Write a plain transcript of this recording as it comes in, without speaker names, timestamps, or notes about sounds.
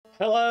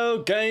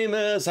Hello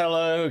gamers,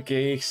 hello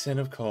geeks, and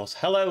of course,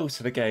 hello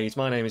to the gays.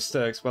 My name is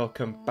Sturks.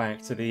 Welcome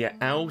back to the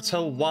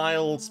Outer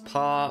Wilds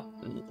part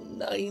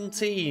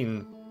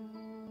 19.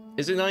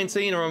 Is it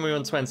 19 or are we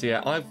on 20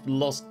 yet? I've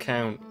lost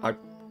count. I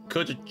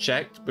could have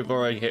checked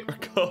before I hit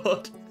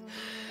record.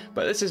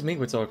 But this is me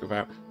we're talking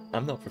about.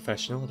 I'm not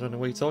professional, I don't know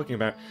what you're talking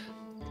about.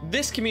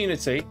 This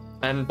community,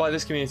 and by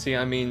this community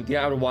I mean the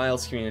Outer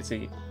Wilds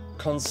community,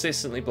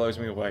 consistently blows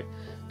me away.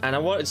 And I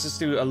wanted to just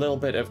do a little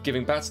bit of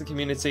giving back to the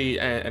community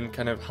and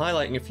kind of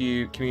highlighting a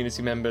few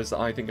community members that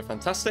I think are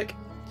fantastic.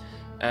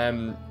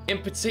 In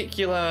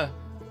particular,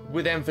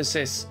 with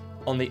emphasis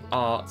on the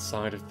art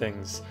side of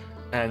things.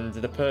 And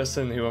the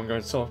person who I'm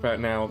going to talk about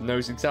now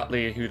knows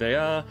exactly who they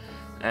are.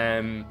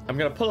 I'm going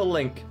to put a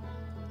link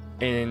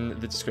in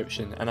the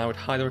description, and I would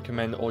highly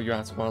recommend all you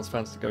Outer Wilds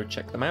fans to go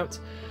check them out.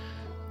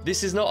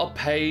 This is not a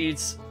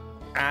paid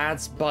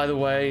ad, by the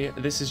way.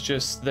 This is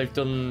just, they've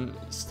done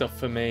stuff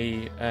for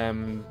me,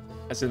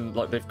 as in,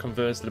 like, they've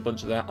converted a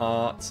bunch of their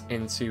art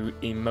into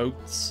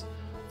emotes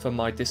for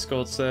my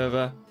Discord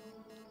server,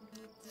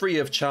 free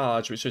of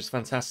charge, which is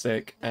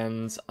fantastic.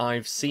 And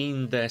I've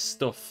seen their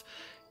stuff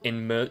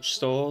in merch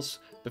stores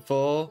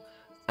before,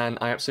 and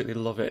I absolutely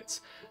love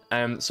it.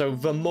 So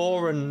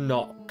Vamora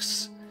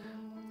Nox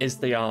is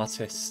the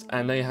artist,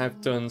 and they have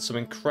done some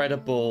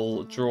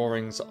incredible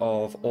drawings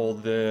of all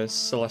the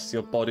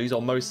celestial bodies, or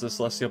most of the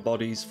celestial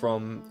bodies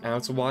from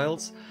Outer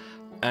Wilds.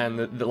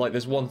 And like,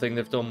 there's one thing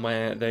they've done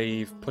where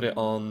they've put it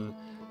on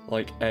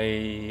like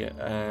a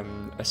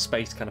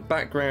space kind of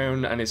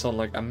background, and it's on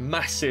like a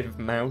massive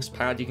mouse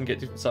pad. You can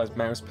get different sized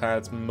mouse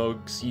pads,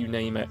 mugs, you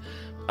name it.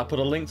 I put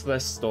a link to their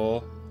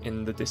store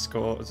in the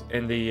Discord,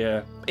 in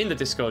the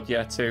Discord,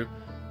 yeah, too,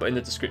 but in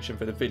the description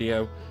for the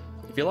video.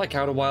 If you like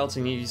Outer Wilds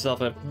and you need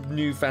yourself a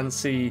new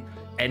fancy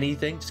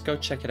anything, just go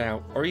check it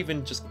out. Or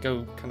even just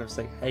go kind of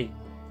say, hey,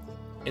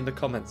 in the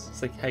comments.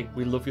 Say, hey,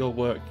 we love your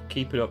work.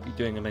 Keep it up. You're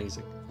doing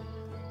amazing.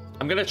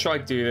 I'm going to try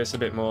to do this a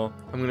bit more.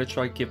 I'm going to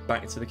try to give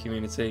back to the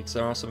community, because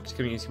there are some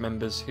community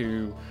members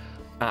who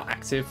are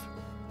active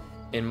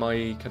in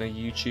my kind of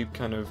YouTube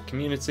kind of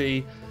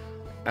community,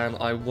 and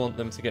I want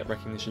them to get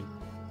recognition.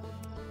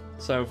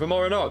 So,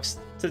 Vamora Nox,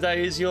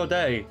 today is your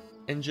day.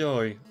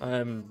 Enjoy.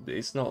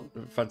 It's not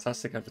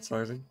fantastic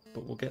advertising,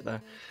 but we'll get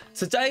there.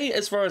 Today,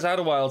 as far as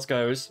Outer Wilds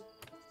goes,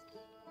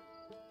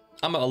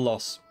 I'm at a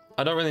loss.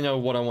 I don't really know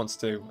what I want to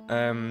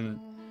do.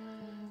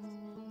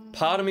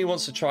 Part of me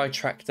wants to try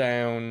track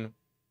down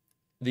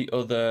the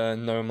other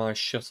Nomai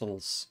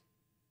shuttles.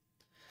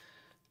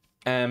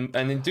 And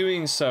in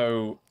doing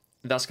so,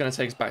 that's going to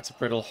take us back to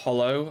Brittle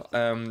Hollow.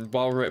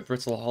 While we're at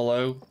Brittle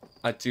Hollow,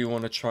 I do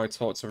want to try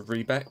talk to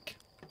Rebek,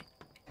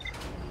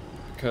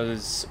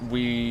 because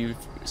we've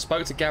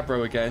spoke to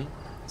Gabbro again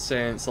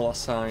since the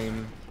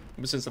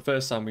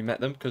first time we met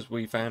them, because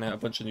we found out a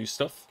bunch of new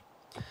stuff.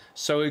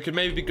 So it could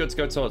maybe be good to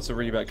go talk to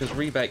Rebek, because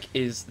Rebek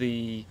is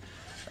the,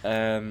 you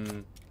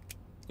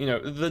know,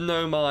 the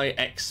Nomai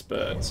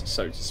expert,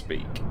 so to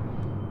speak.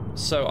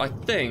 So I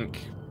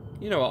think,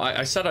 you know,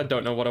 I said I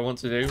don't know what I want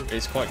to do.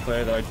 It's quite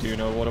clear that I do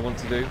know what I want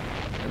to do,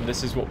 and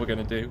this is what we're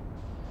going to do.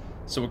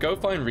 So we'll go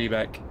find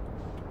Rebek,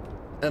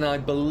 and I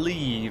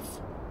believe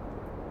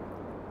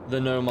the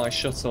Nomai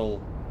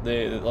shuttle,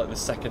 the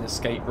second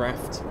escape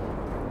raft,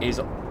 is...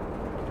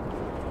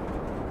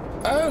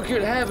 Oh,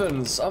 good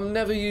heavens! I'm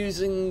never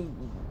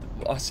using...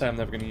 I say I'm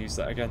never going to use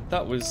that again.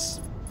 That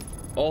was...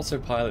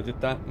 Autopilot did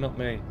that, not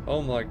me.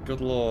 Oh my good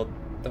lord.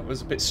 That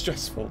was a bit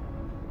stressful.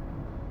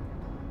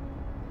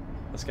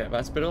 Let's get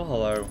back to Brittle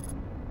Hollow.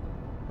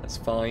 Let's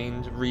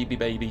find Reeby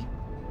Baby.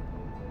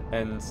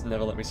 And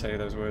never let me say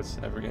those words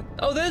ever again.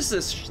 Oh, there's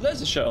a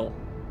shuttle!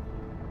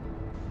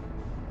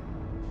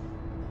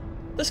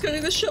 Let's go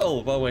do the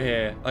shuttle while we're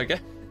here, I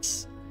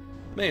guess.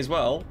 May as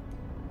well.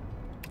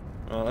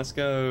 Alright, let's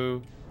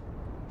go.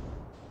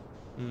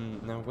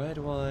 Now where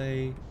do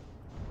I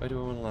want to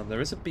land?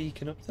 There is a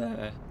beacon up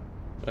there,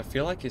 but I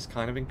feel like it's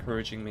kind of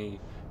encouraging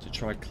me to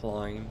try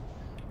climb.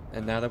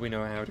 And now that we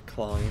know how to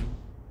climb,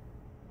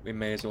 we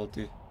may as well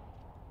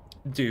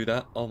do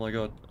that. Oh my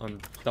god, I'm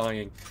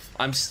dying.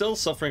 I'm still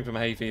suffering from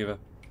hay fever,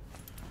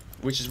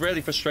 which is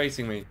really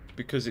frustrating me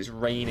because it's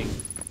raining.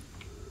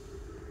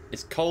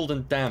 It's cold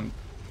and damp,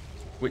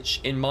 which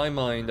in my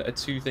mind are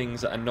two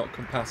things that are not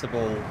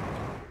compatible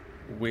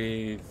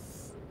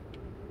with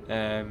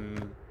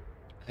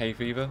hay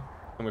fever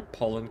and with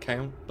pollen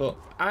count. But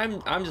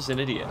I'm just an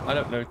idiot. I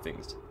don't know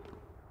things.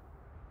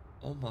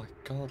 Oh my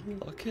god,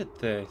 look at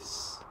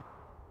this.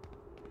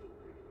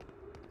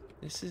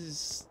 This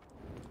is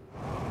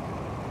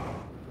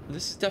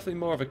definitely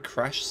more of a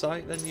crash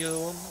site than the other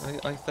one,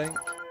 I think.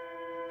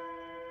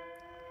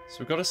 So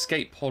we've got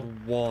escape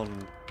pod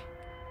 1.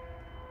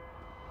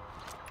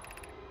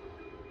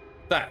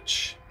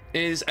 Thatch.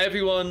 Is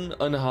everyone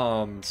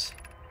unharmed?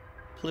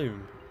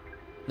 Plume.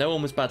 No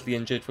one was badly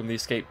injured from the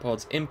escape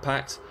pod's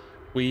impact.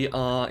 We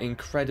are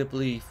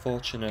incredibly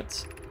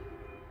fortunate.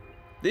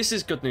 This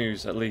is good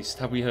news, at least.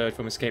 Have we heard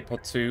from escape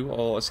pod 2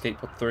 or escape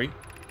pod 3?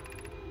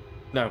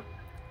 No.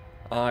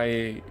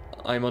 I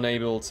I'm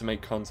unable to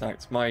make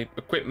contact. My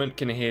equipment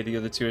can hear the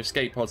other two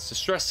escape pods'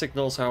 distress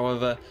signals,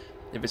 however,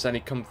 if it's any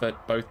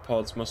comfort, both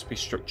pods must be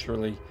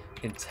structurally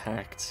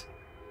intact.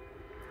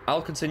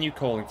 I'll continue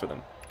calling for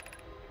them.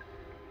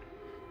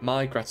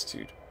 My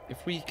gratitude.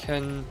 If we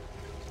can...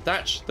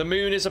 Thatch, the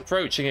moon is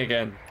approaching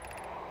again.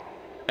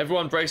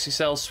 Everyone brace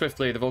yourselves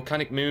swiftly. The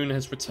volcanic moon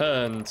has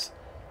returned.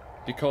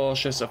 Be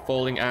cautious of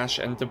falling ash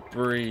and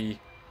debris.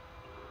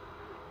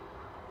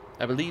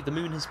 I believe the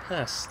moon has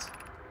passed.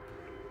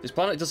 This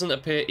planet doesn't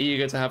appear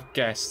eager to have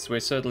guests. We're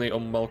certainly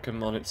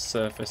unwelcome on its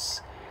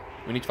surface.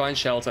 We need to find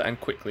shelter, and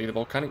quickly. The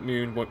volcanic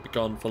moon won't be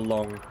gone for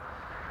long.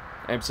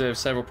 I observed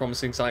several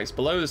promising sites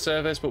below the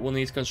surface, but we'll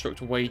need to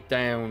construct a way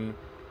down.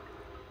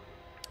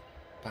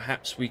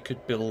 Perhaps we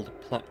could build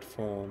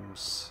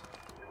platforms.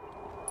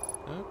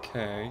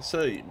 Okay,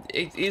 so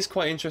it is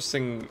quite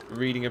interesting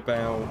reading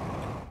about,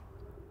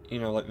 you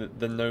know, like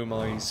the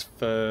Nomai's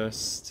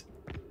first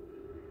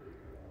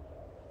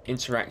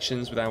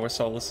interactions with our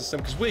solar system,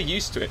 because we're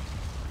used to it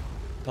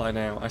by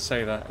now. I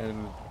say that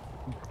and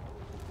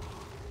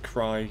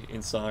cry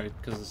inside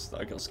because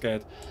I got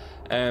scared.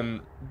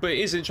 But it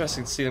is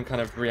interesting to see them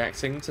kind of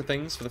reacting to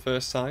things for the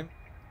first time.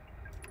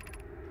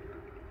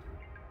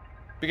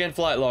 Begin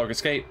flight log.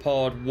 Escape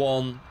pod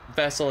 1.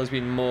 Vessel has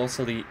been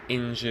mortally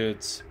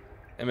injured.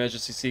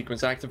 Emergency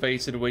sequence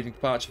activated. Awaiting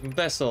departure from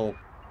vessel.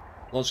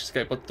 Launch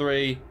escape pod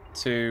 3,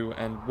 2,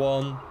 and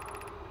 1.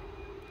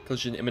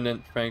 Collision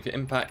imminent. Preparing for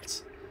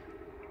impact.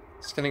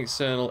 Scanning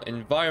external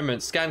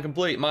environment. Scan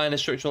complete. Minor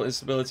structural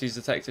instabilities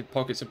detected.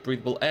 Pockets of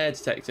breathable air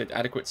detected.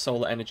 Adequate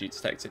solar energy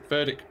detected.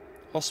 Verdict.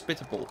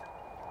 Hospitable.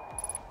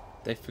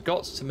 They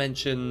forgot to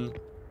mention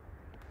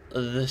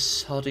the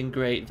sodding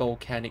great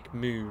volcanic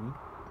moon.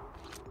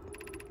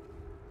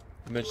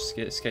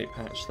 Emergency escape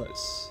hatch.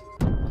 Let's...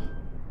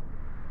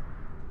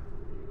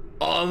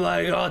 Oh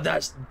my god,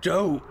 that's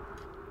dope.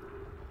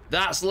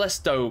 That's less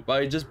dope.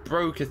 I just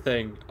broke a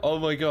thing. Oh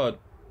my god.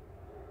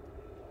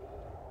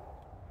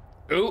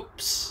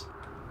 Oops.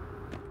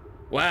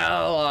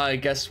 Well, I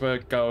guess we're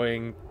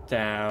going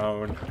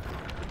down.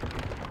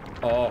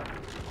 Oh.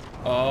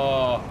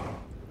 Oh.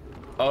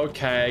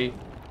 Okay.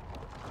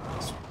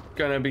 It's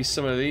gonna be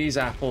some of these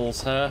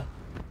apples, huh?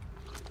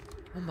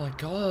 Oh my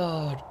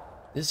god.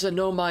 This is a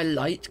Nomai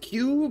light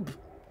cube?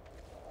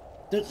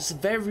 That's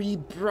very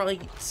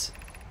bright.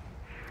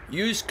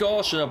 Use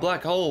caution, a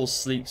black hole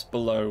sleeps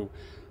below.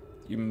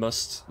 You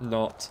must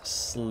not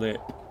slip.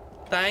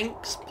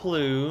 Thanks,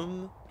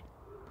 Plume.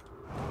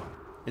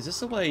 Is this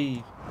the way...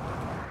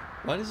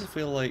 Why does it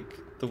feel like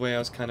the way I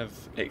was kind of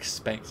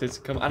expected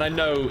to come? And I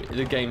know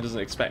the game doesn't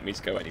expect me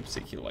to go any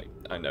particular way.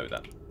 I know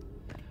that.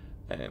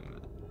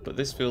 But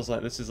this feels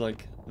like this is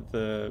like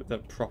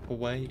the proper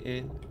way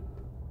in.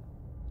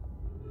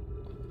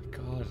 Oh my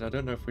god, I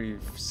don't know if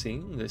we've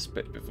seen this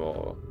bit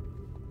before.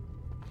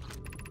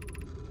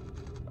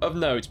 Of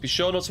note, be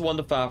sure not to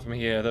wander far from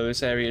here. Though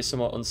this area is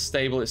somewhat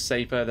unstable, it's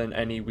safer than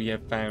any we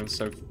have found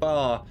so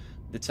far.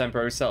 The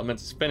temporary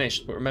settlement is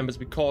finished, but remember to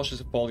be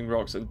cautious of falling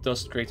rocks and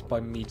dust created by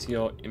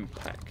meteor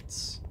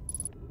impacts.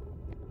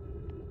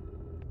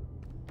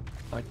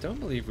 I don't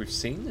believe we've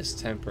seen this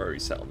temporary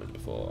settlement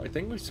before. I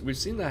think we've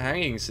seen the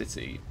hanging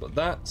city, but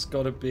that's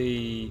got to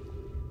be...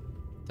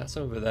 That's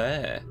over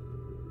there.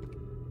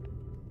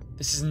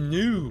 This is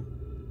new.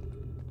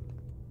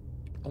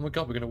 Oh my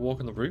god, we're going to walk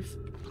on the roof?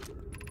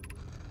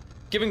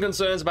 Given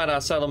concerns about our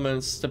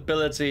settlement's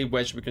stability,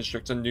 where should we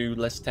construct a new,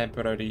 less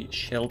temporary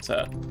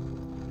shelter?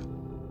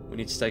 We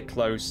need to stay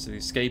close to the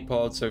escape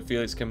pod so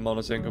Felix can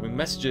monitor incoming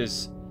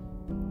messages.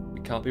 We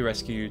can't be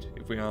rescued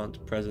if we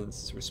aren't present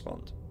to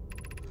respond.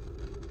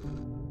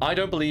 I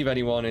don't believe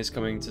anyone is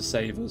coming to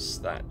save us,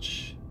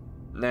 Thatch.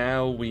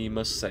 Now we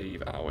must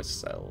save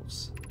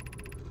ourselves.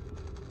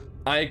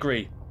 I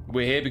agree.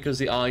 We're here because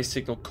the eye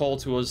signal called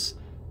to us,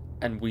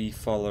 and we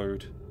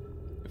followed.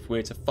 If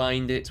we're to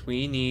find it,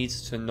 we need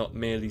to not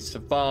merely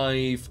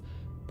survive,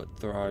 but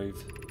thrive.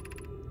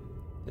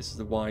 This is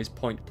the wise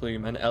point,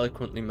 Plume, and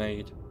eloquently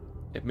made.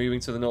 If moving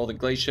to the northern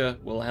glacier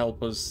will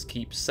help us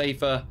keep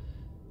safer,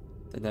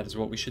 then that is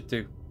what we should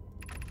do.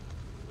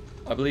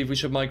 I believe we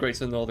should migrate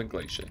to the northern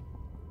glacier.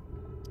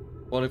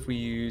 What if we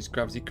use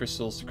gravity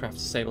crystals to craft a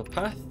stable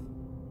path?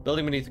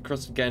 Building beneath the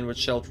crust again would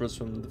shelter us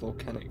from the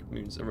volcanic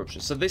moon's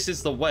eruption. So this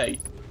is the way.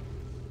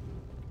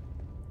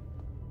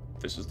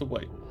 This is the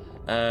way.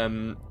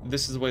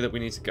 This is the way that we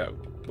need to go.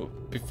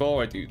 But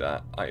before I do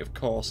that, I of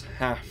course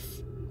have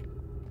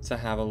to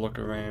have a look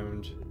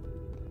around.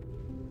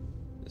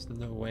 There's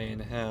no way in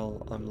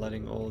hell I'm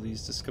letting all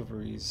these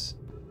discoveries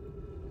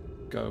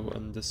go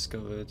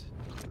undiscovered.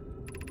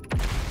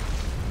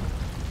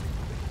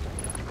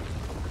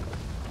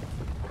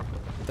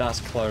 That's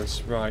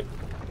close, right.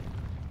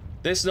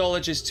 This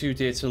knowledge is too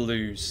dear to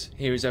lose.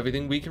 Here is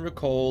everything we can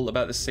recall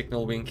about the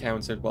signal we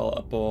encountered while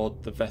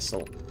aboard the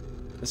vessel.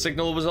 The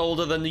signal was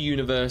older than the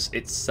universe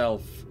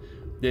itself.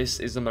 This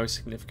is the most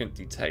significant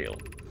detail.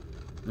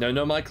 No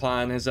Nomai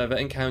clan has ever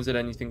encountered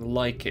anything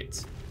like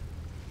it.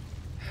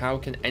 How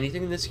can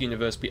anything in this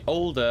universe be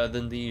older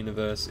than the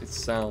universe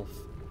itself?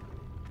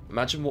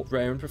 Imagine what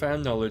rare and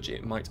profound knowledge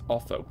it might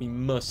offer. We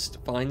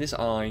must find this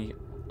eye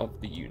of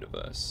the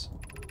universe.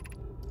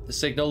 The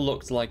signal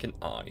looked like an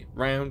eye,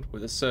 round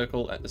with a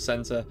circle at the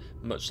center,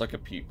 much like a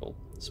pupil.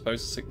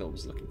 Suppose the signal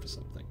was looking for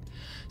something.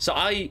 So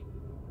I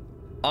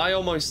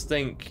almost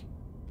think,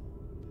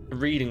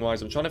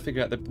 reading-wise, I'm trying to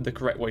figure out the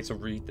correct way to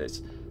read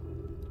this.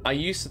 I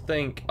used to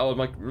think, oh,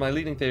 my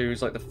leading theory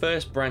was like the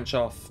first branch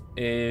off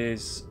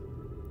is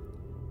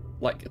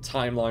like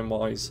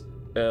timeline-wise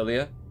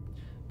earlier,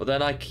 but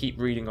then I keep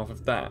reading off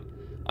of that.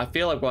 I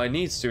feel like what I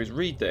need to do is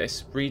read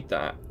this, read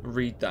that,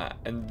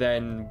 and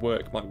then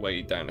work my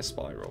way down a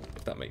spiral,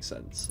 if that makes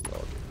sense.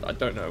 Well, I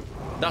don't know.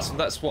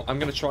 That's what I'm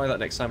gonna try that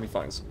next time we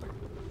find something.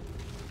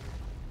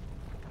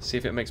 See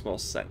if it makes more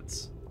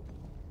sense.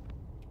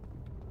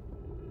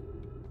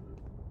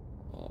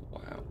 Oh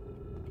wow.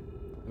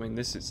 I mean,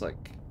 this is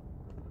like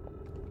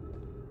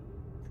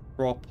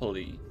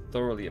properly,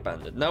 thoroughly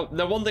abandoned. Now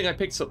one thing I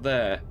picked up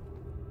there.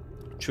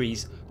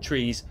 Trees,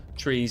 trees,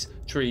 trees,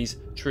 trees,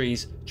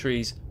 trees,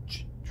 trees,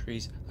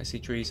 trees. I see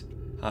trees.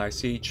 I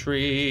see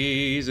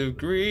trees of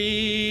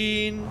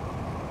green.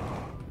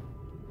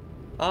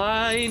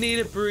 I need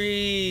to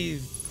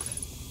breathe.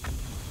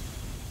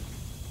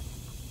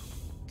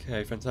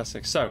 Okay,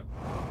 fantastic. So,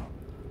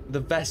 the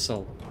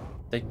vessel.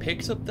 They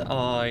picked up the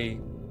eye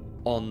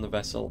on the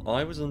vessel.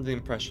 I was under the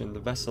impression the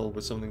vessel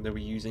was something they were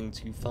using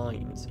to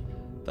find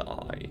the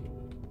eye.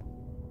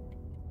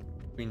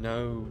 We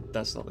know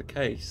that's not the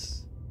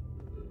case.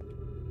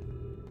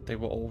 They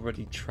were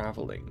already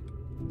traveling.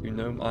 You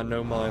know, I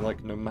know my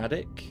like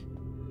nomadic,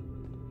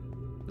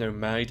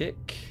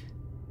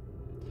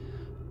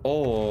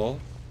 or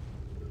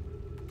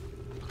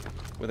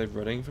were they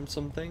running from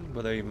something?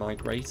 Were they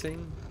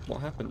migrating?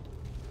 What happened?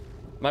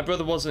 My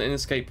brother wasn't in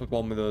escape pod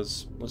 1 with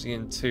us. Was he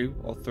in 2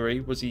 or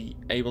 3? Was he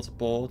able to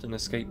board an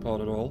escape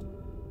pod at all?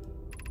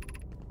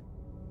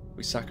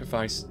 We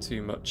sacrificed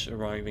too much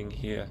arriving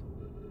here.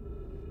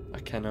 I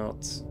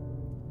cannot.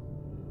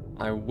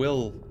 I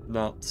will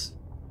not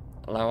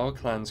allow our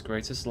clan's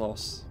greatest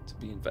loss to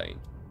be in vain.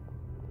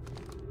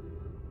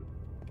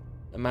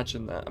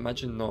 Imagine that.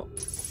 Imagine not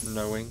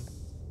knowing.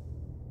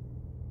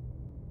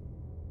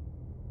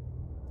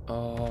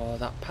 Oh,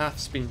 that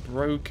path's been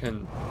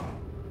broken.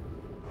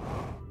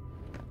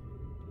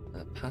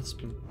 That path's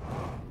been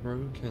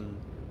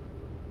broken.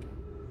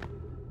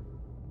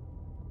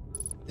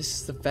 This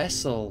is the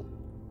vessel.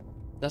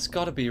 That's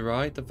gotta be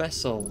right. The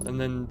vessel. And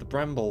then the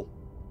bramble.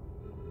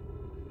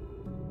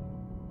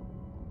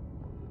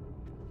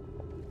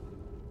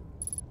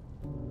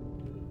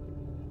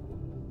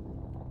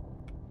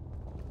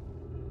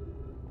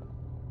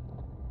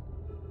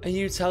 Are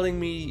you telling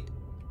me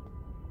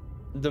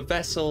the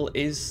vessel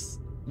is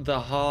the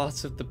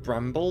heart of the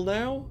bramble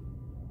now?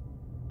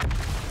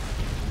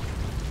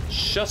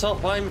 Shut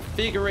up, I'm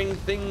figuring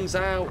things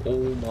out.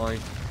 Oh my.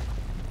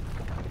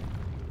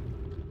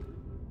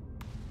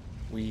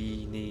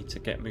 We need to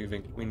get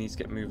moving. We need to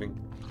get moving.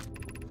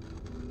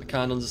 I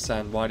can't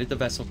understand. Why did the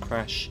vessel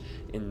crash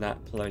in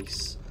that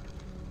place?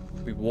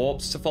 We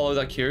warped to follow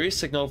that curious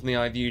signal from the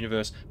eye of the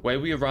universe. Where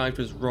we arrived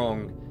was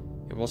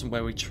wrong. It wasn't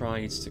where we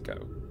tried to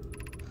go.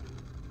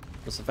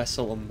 Was the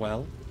vessel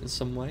unwell in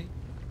some way?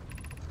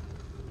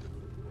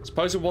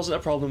 Suppose it wasn't a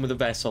problem with the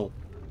vessel,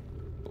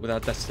 but with our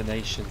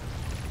destination.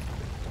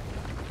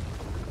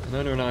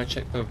 Nona and I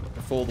checked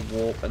before the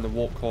warp, and the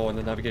warp core and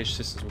the navigation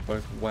systems were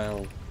both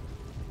well.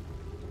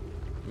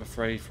 I'm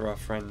afraid for our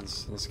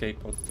friends in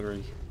Escape Pod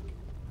 3.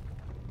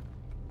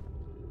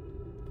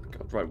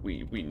 God, right,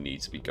 we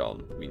need to be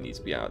gone. We need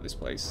to be out of this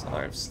place.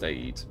 I have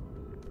stayed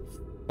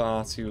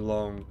far too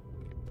long,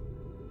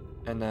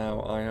 and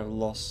now I have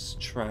lost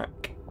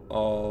track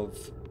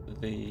of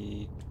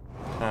the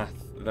path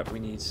that we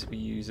need to be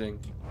using.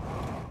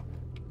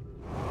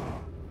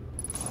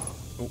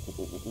 Ooh,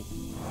 ooh, ooh, ooh.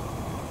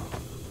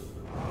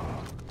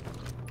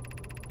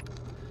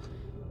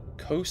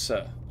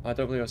 Kosa. I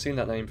don't believe I've seen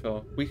that name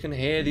before. We can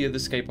hear the other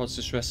escape pod's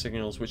distress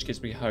signals, which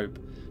gives me hope.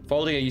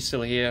 Foldy, are you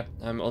still here?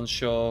 I'm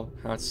unsure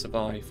how to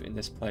survive in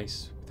this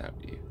place without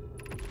you.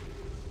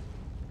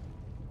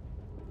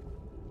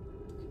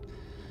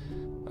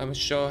 I'm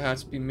unsure how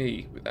to be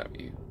me without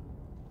you.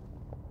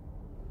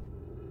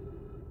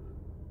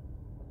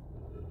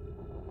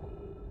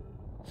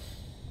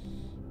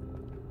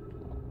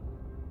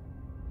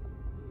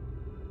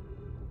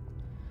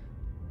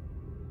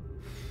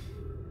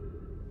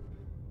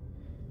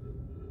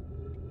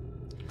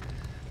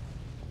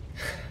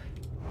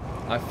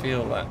 I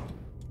feel that.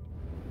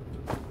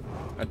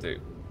 I do.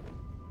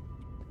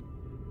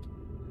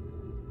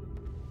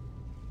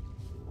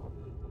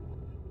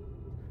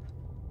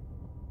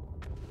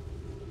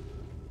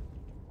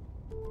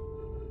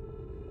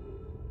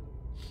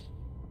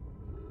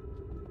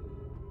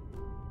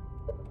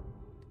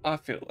 I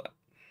feel that.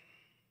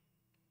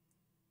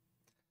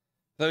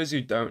 Those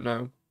who don't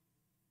know,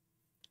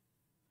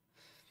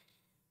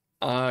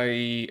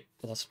 I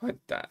lost my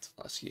dad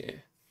last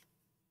year.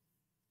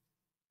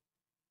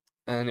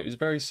 And it was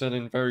very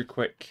sudden, very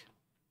quick.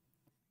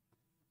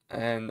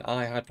 And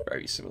I had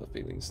very similar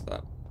feelings to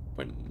that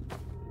when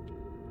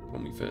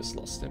when we first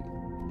lost him.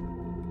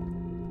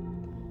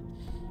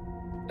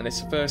 And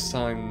it's the first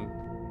time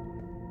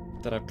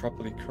that I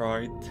properly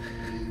cried.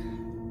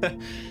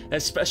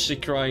 Especially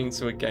crying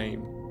to a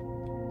game.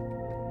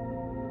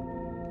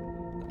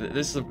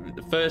 This is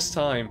the first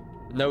time,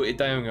 note it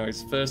down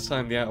guys, first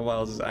time the Outer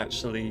Wilds has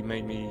actually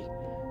made me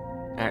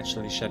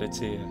actually shed a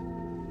tear.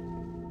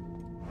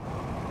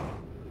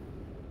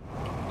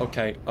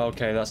 Okay,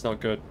 okay, that's not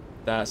good.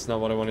 That's not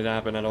what I wanted to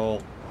happen at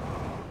all.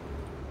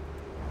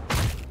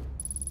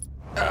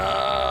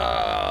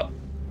 Ah,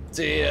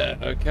 dear.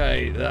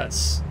 Okay,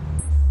 that's...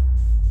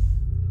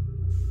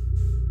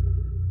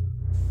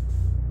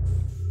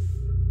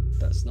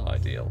 That's not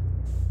ideal.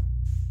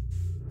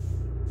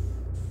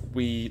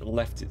 We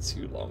left it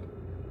too long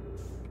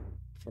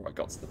before I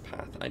got to the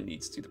path. I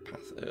need to do the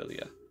path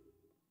earlier.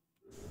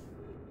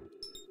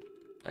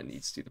 I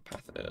need to do the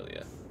path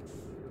earlier.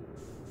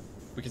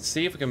 We can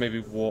see if we can maybe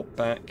walk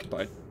back,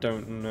 but I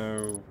don't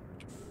know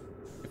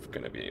if we're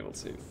going to be able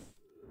to.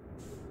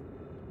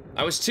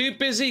 I was too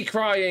busy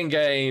crying,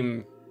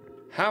 game.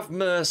 Have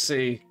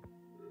mercy.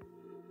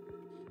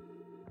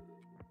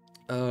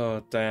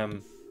 Oh,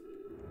 damn.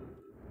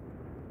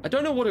 I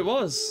don't know what it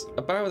was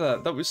about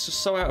that. That was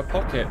just so out of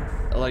pocket.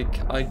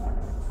 Like,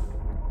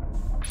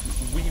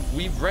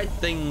 we've read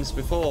things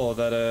before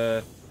that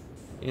are,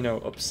 you know,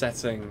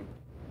 upsetting.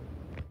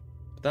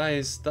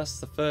 That's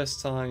the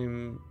first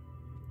time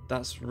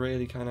that's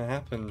really kind of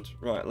happened.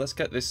 Right, let's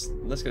get this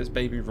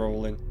baby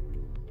rolling.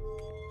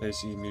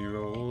 Let's see me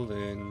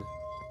rolling.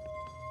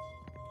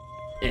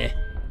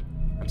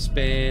 I'm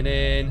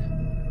spinning.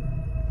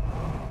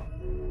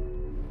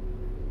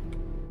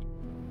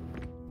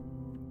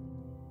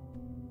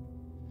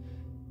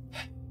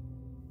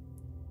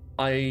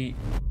 I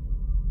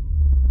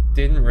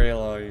didn't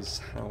realize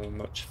how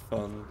much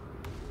fun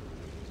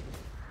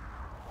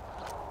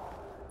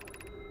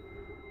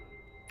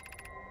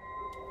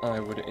I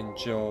would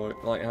enjoy,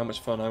 like how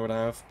much fun I would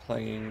have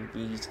playing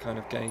these kind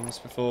of games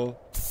before.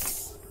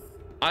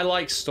 I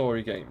like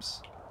story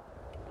games.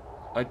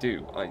 I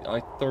do.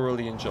 I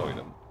thoroughly enjoy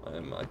them.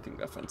 I think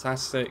they're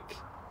fantastic.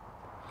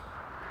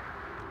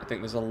 I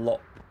think there's a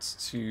lot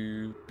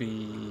to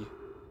be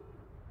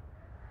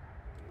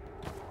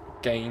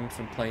gained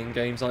from playing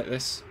games like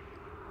this.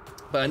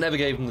 But I never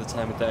gave them the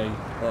time of day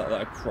that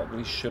I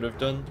probably should have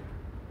done.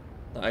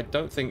 I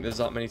don't think there's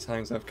that many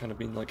times I've kind of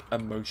been like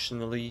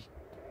emotionally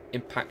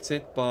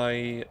impacted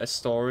by a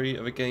story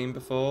of a game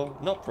before.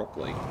 Not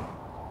properly.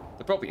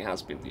 There probably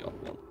has been the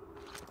odd one.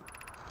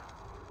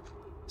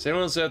 Has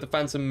anyone observed the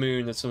phantom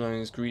moon that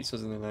sometimes greets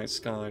us in the night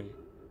sky?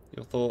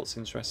 Your thoughts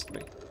interest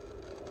me.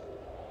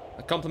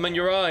 I compliment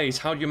your eyes.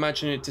 How do you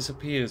imagine it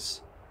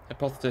disappears?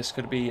 Hypothesis,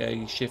 could it be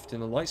a shift in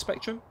the light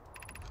spectrum?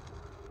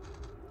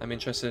 I'm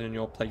interested in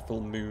your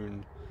playful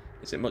moon.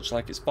 Is it much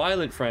like its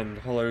violent friend,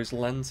 Hollow's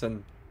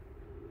lantern?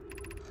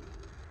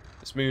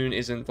 This moon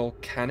isn't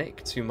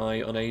volcanic to my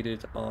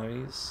unaided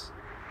eyes.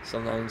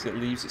 Sometimes it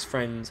leaves its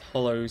friend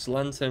Hollow's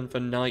lantern for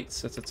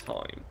nights at a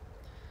time.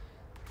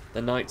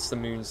 The nights the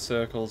moon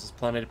circles its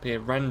planet appear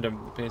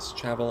random, appears to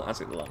travel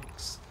as it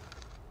likes.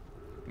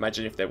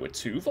 Imagine if there were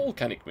 2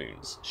 volcanic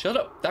moons. Shut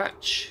up,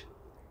 Thatch!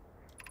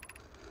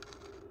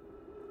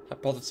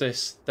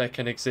 Hypothesis, there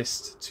can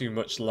exist too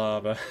much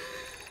lava.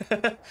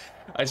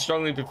 I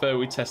strongly prefer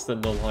we test the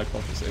null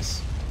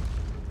hypothesis.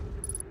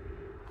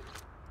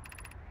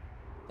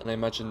 And I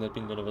imagine there'd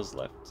be none of us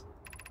left.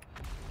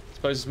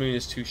 Suppose this moon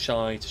is too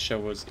shy to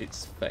show us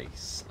its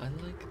face. I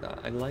like that.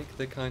 I like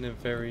the kind of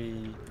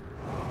very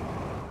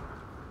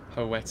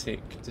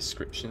poetic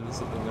descriptions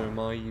that the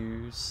Nomai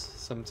use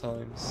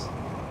sometimes.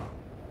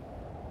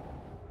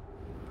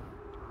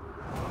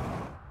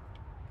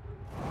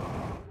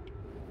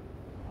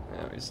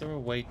 Now, is there a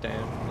way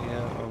down from here,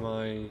 or am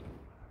I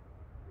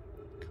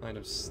kind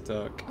of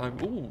stuck?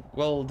 Ooh,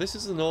 well, this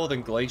is the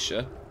Northern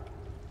Glacier.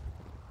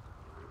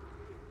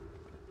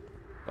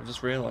 I've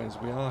just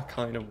realised we are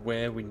kind of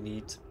where we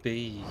need to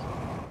be.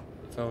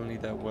 If only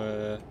there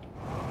were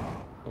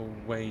a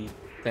way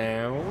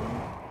down.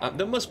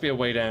 There must be a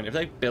way down. If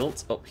they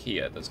built up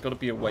here, there's got to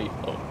be a way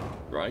up,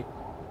 right?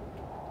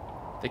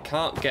 They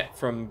can't get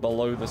from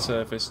below the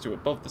surface to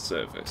above the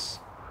surface.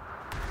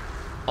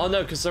 Oh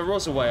no, because there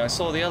was a way. I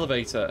saw the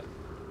elevator.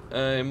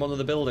 In one of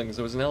the buildings,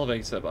 there was an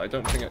elevator, but I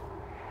don't think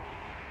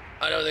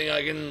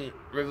I can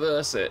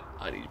reverse it.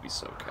 I need to be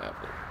so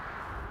careful.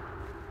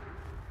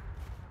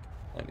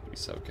 I need to be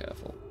so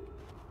careful.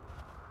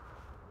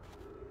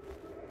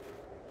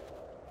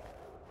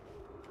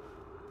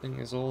 The thing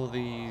is, all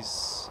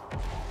these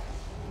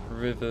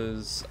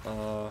rivers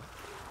are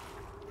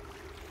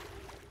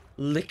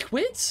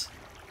liquid?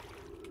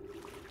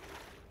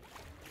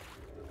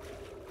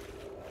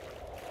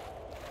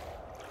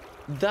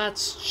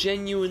 That's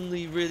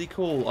genuinely really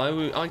cool.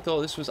 I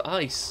thought this was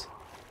ice.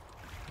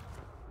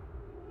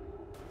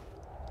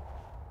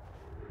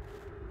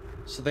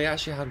 So they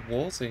actually had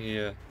water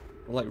here.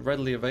 Like,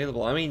 readily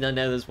available. I mean, I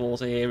know there's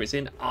water here. It's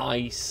in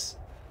ice.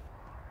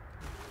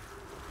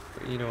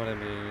 But you know what I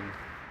mean.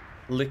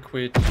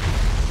 Liquid.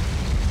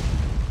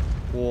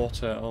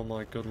 water. Oh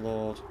my good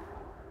lord.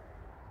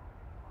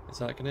 Is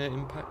that going to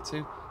impact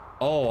too?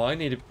 Oh, I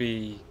need to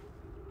be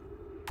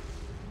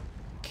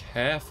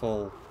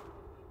careful.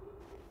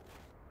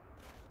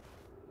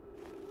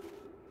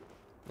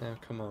 Now,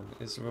 come on.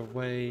 Is there a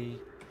way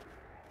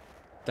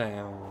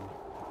down?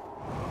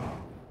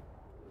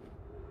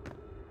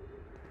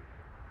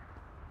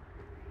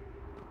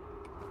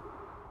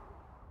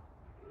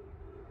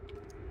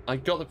 I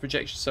got the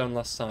projection zone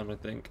last time, I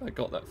think. I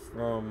got that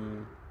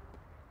from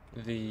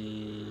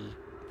the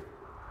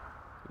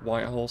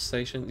Whitehall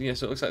station. Yeah,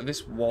 so it looks like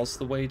this was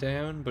the way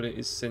down, but it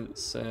is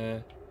since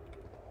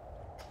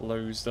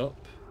closed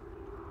up.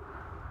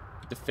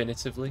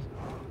 Definitively.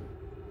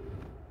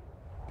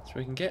 So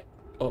we can get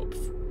up.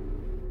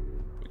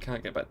 We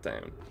can't get back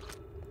down.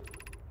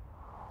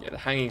 Yeah, the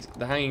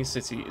hanging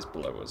city is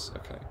below us.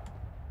 Okay.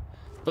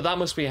 But that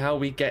must be how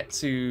we get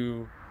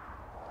to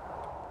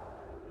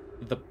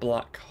the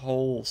Black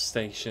Hole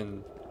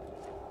station,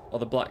 or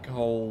the Black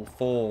Hole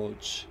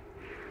Forge,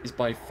 is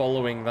by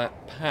following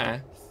that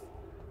path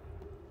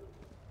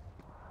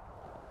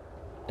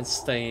and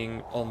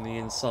staying on the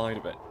inside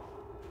of it.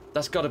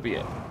 That's got to be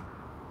it,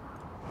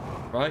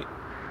 right?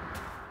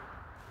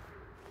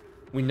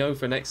 We know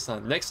for next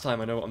time. Next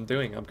time I know what I'm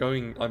doing. I'm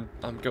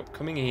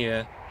coming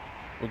here.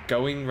 We're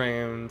going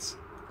round.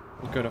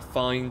 We're gonna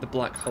find the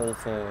Black Hole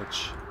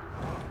Forge.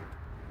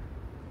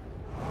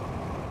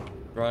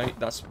 Right?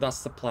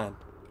 That's the plan.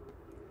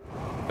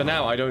 For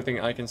now, I don't think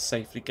I can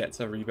safely get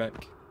to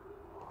Rebek.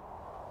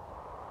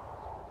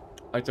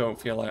 I don't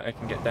feel like I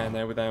can get down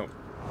there without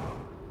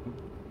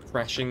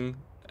crashing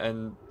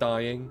and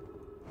dying.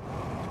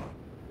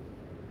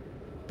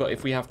 But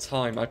if we have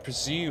time, I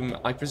presume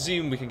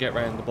we can get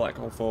around the Black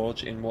Hole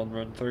Forge in one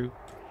run through.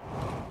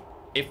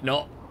 If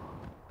not,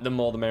 the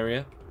more the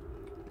merrier.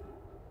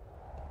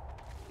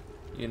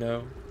 You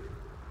know?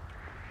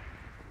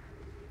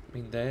 I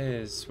mean,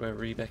 there's where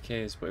Rebek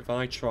is, but if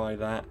I try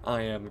that,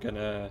 I am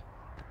gonna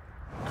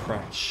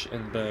crash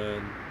and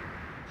burn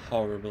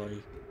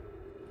horribly.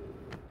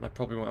 I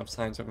probably won't have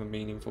time to have a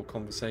meaningful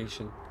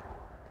conversation.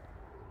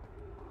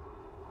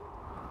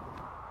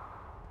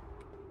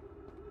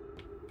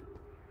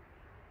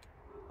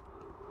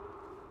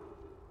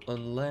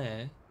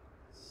 Unless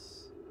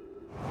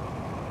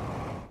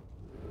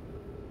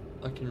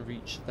I can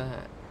reach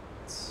that.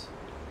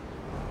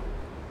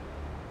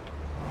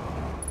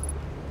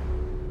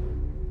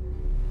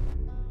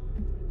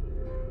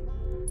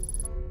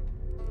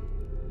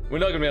 We're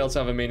not going to be able to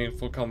have a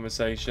meaningful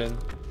conversation,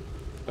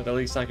 but at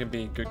least I can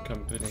be in good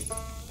company.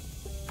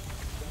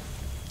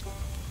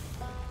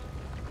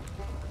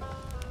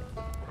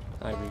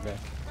 Hi, Rebek.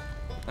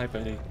 Hi,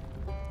 buddy.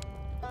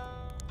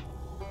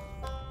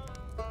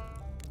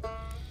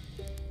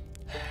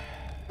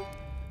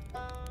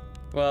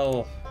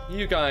 Well,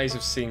 you guys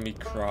have seen me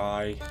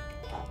cry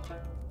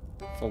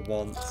for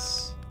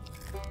once.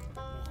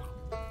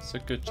 So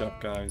good job,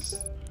 guys.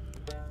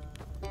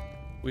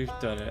 We've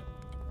done it.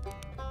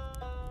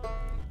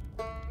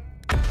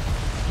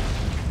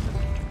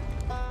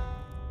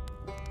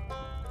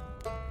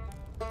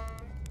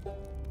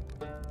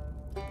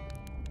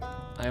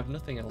 I have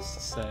nothing else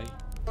to say.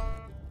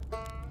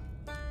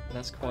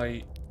 That's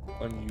quite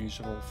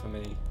unusual for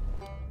me.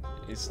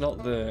 It's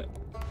not that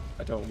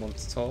I don't want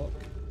to talk.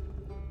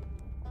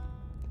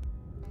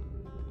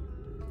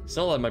 It's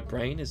not like my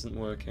brain isn't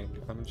working.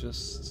 I'm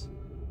just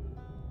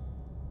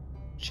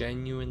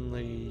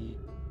genuinely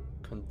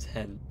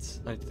content,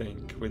 I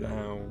think, with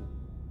how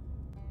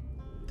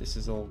this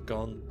is all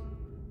gone.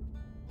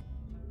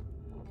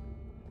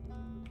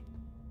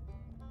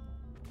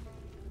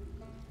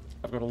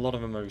 I've got a lot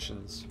of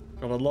emotions,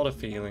 got a lot of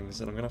feelings,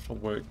 and I'm gonna have to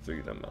work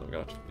through them, and I'm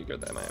gonna have to figure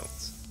them out,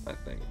 I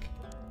think.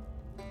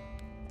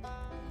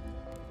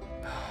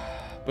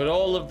 But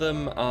all of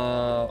them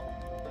are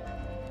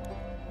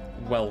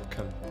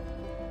welcome.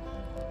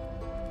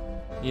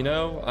 You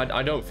know,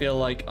 I don't feel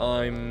like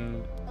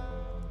I'm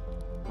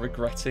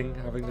regretting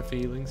having the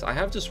feelings. I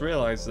have just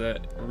realised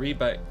that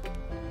Rebek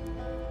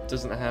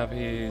doesn't have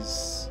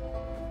his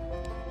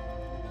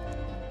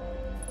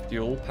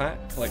fuel pack,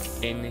 like,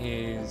 in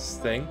his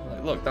thing.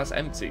 Like, look, that's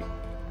empty.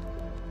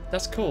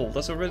 That's cool.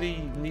 That's a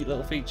really neat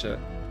little feature.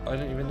 I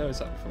didn't even notice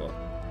that before.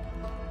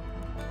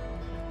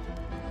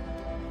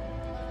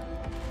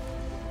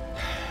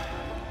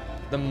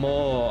 The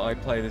more I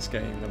play this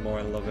game, the more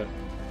I love it.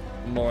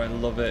 The more I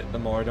love it, the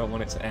more I don't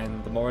want it to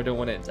end. The more I don't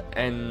want it to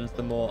end,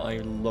 the more I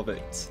love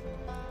it.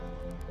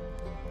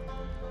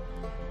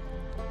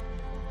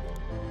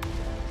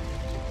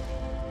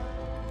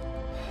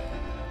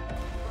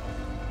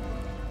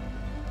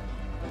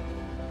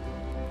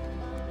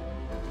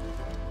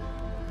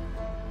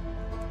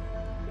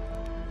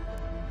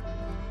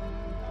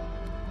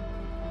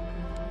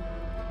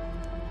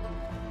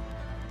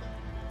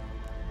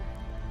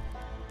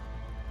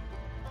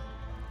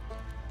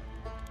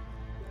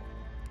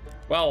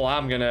 Well,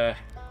 I'm gonna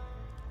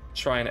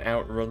try and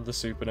outrun the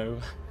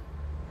supernova.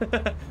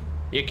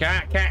 You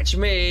can't catch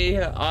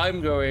me. I'm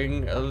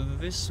going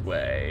this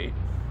way.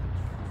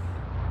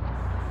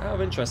 Out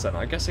of interest then,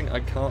 I'm guessing I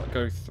can't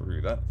go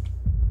through that.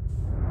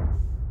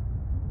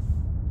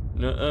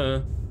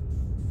 Nuh-uh.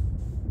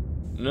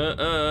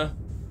 Nuh-uh.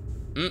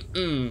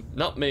 Mm-mm.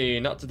 Not me.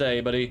 Not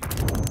today, buddy.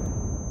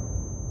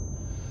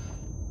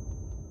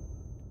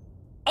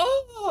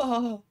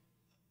 Oh!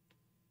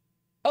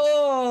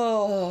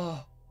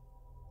 Oh!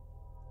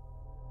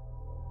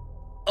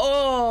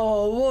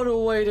 Oh, what a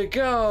way to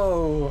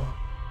go!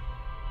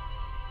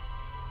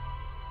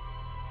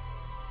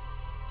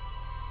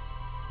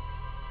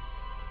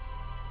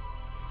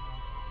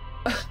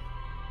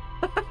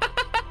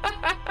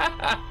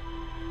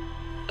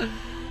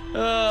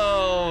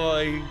 Oh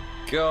my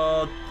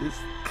god, this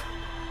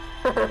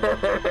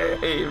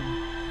game.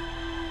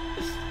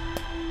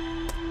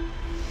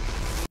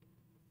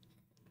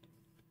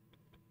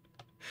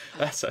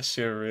 That's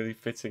actually a really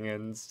fitting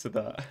end to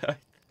that, I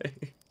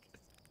think.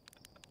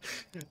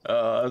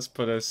 Let's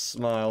put a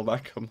smile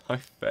back on my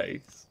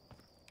face.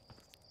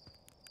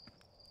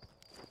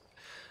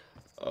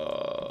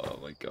 Oh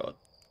my god.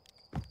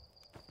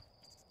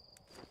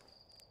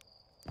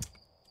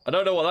 I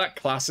don't know what that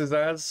classes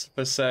as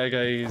for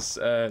Sergei's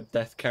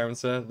death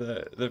counter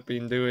that they've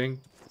been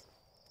doing.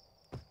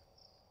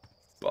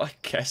 But I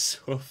guess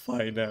we'll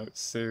find out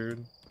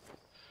soon.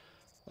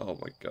 Oh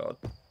my god.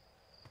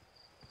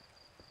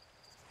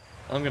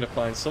 I'm gonna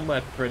find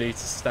somewhere pretty to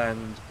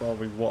stand while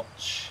we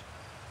watch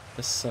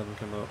the sun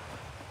come up.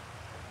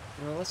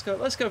 Well,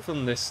 let's go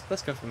from this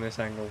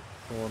angle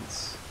for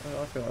once.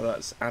 I feel like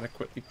that's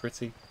adequately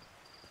pretty.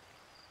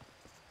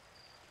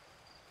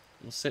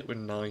 We'll sit with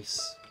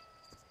nice.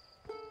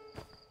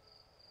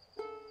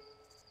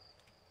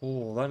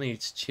 Oh, that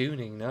needs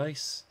tuning,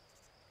 nice.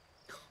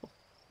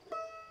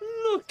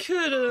 Look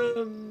at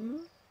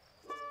him!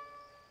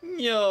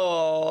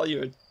 Yo,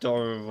 you're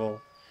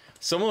adorable.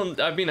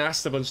 I've been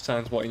asked a bunch of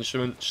times what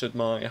instrument should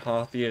my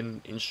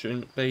Harthian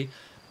instrument be.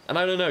 And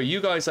I don't know,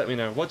 you guys let me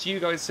know. What do you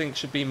guys think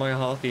should be my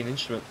Harthian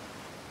instrument?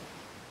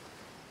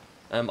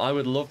 I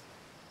would love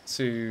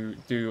to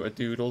do a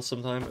doodle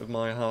sometime of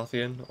my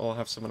Harthian, or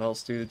have someone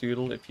else do the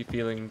doodle if you're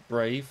feeling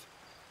brave.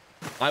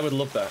 I would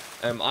love that.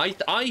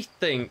 I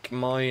think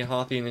my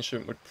Harthian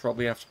instrument would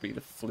probably have to be the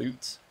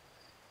flute.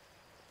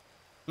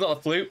 Not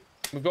a flute.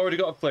 We've already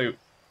got a flute.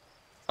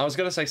 I was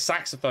going to say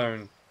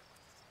saxophone.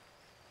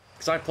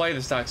 Because I play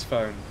the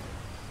saxophone.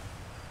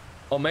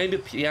 Or maybe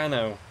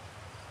piano.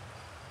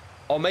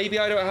 Or maybe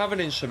I don't have an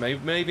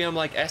instrument. Maybe I'm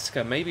like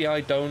Eska. Maybe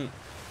I don't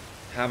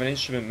have an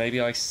instrument.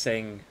 Maybe I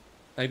sing.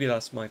 Maybe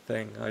that's my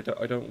thing. I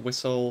don't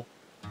whistle.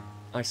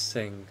 I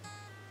sing.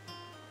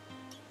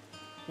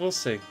 We'll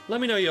see.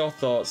 Let me know your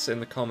thoughts in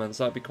the comments.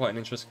 That'd be quite an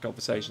interesting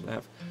conversation to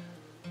have.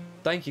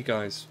 Thank you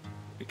guys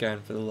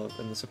again for the love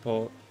and the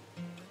support.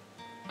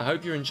 I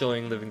hope you're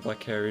enjoying living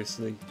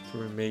vicariously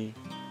through me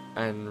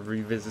and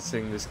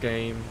revisiting this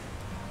game.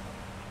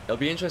 It'll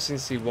be interesting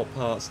to see what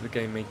parts of the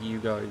game made you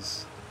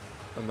guys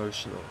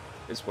emotional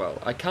as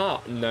well. I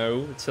can't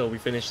know until we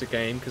finish the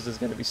game because there's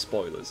going to be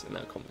spoilers in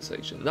that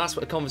conversation. That's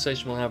what the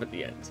conversation we'll have at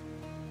the end.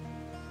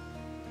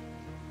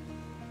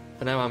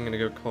 For now, I'm going to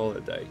go call it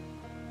a day.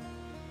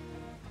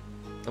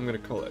 I'm going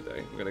to call it a day.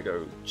 I'm going to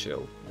go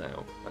chill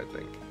now, I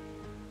think.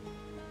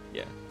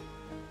 Yeah.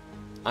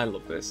 I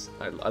love this.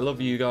 I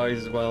love you guys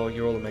as well.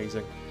 You're all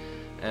amazing.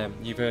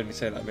 You've heard me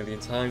say that a million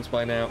times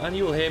by now, and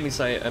you will hear me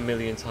say it a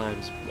million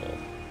times more.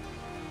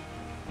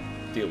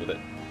 Deal with it.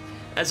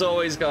 As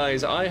always,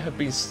 guys, I have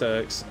been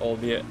Sturks,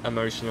 albeit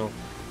emotional.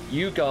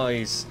 You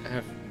guys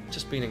have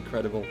just been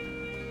incredible.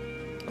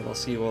 And I'll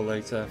see you all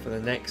later for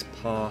the next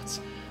part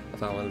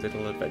of our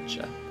little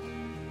adventure.